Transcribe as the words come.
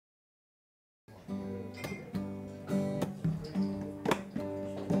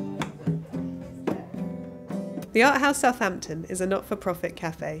The Art House Southampton is a not-for-profit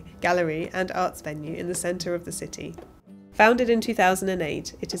cafe, gallery and arts venue in the centre of the city. Founded in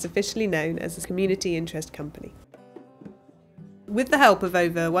 2008, it is officially known as a community interest company. With the help of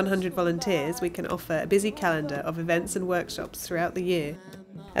over 100 volunteers, we can offer a busy calendar of events and workshops throughout the year,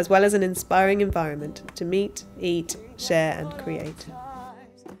 as well as an inspiring environment to meet, eat, share and create.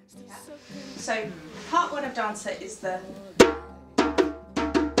 So, part one of Dancer is the...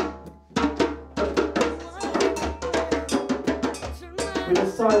 With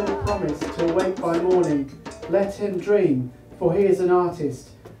a silent promise to awake by morning, let him dream, for he is an artist,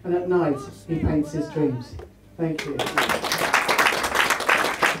 and at night he paints his dreams. Thank you.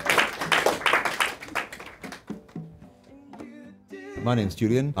 My name's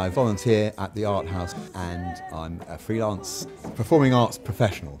Julian. I volunteer at the Art House and I'm a freelance performing arts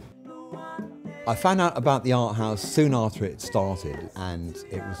professional. I found out about the Art House soon after it started, and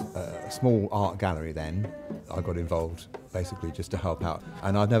it was a small art gallery then. I got involved basically just to help out,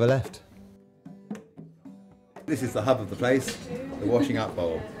 and I've never left. This is the hub of the place, the washing up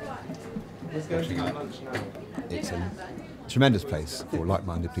bowl. Washing up. It's a tremendous place for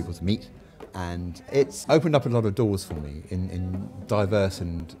like-minded people to meet. And it's opened up a lot of doors for me in diverse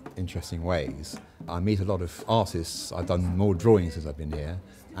and interesting ways. I meet a lot of artists. I've done more drawings as I've been here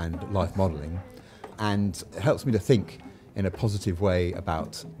and life modelling, and it helps me to think in a positive way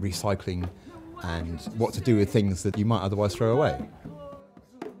about recycling and what to do with things that you might otherwise throw away.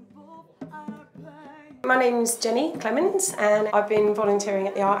 My name's Jenny Clements and I've been volunteering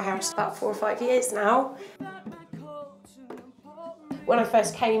at the Art House about 4 or 5 years now. When I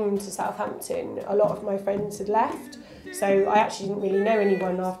first came to Southampton, a lot of my friends had left, so I actually didn't really know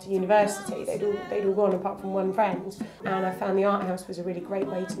anyone after university. They'd all gone apart from one friend, and I found the Art House was a really great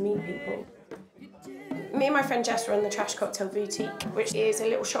way to meet people. Me and my friend Jess run the Trash Cocktail Boutique, which is a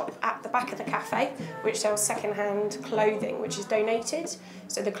little shop at the back of the cafe, which sells second-hand clothing, which is donated.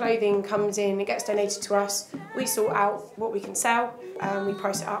 So the clothing comes in, it gets donated to us, we sort out what we can sell, we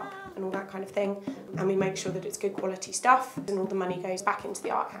price it up, and all that kind of thing, and we make sure that it's good quality stuff and all the money goes back into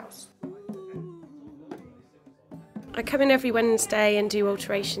the Art House. I come in every Wednesday and do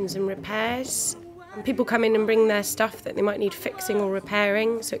alterations and repairs. And people come in and bring their stuff that they might need fixing or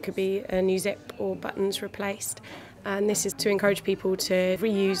repairing, so it could be a new zip or buttons replaced. And this is to encourage people to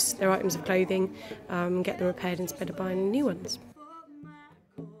reuse their items of clothing, get them repaired instead of buying new ones.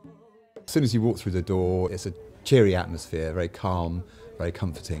 As soon as you walk through the door, it's a cheery atmosphere, very calm, very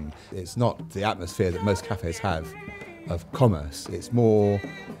comforting. It's not the atmosphere that most cafes have of commerce, it's more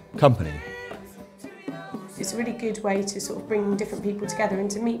company. It's a really good way to sort of bring different people together and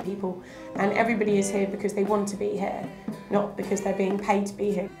to meet people, and everybody is here because they want to be here, not because they're being paid to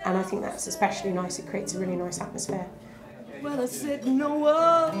be here, and I think that's especially nice. It creates a really nice atmosphere. Well, I said no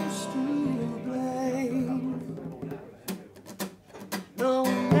one's to blame. No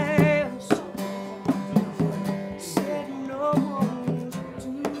one else said no one's to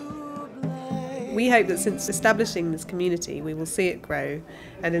blame. We hope that since establishing this community, we will see it grow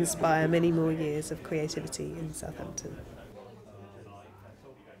and inspire many more years of creativity in Southampton.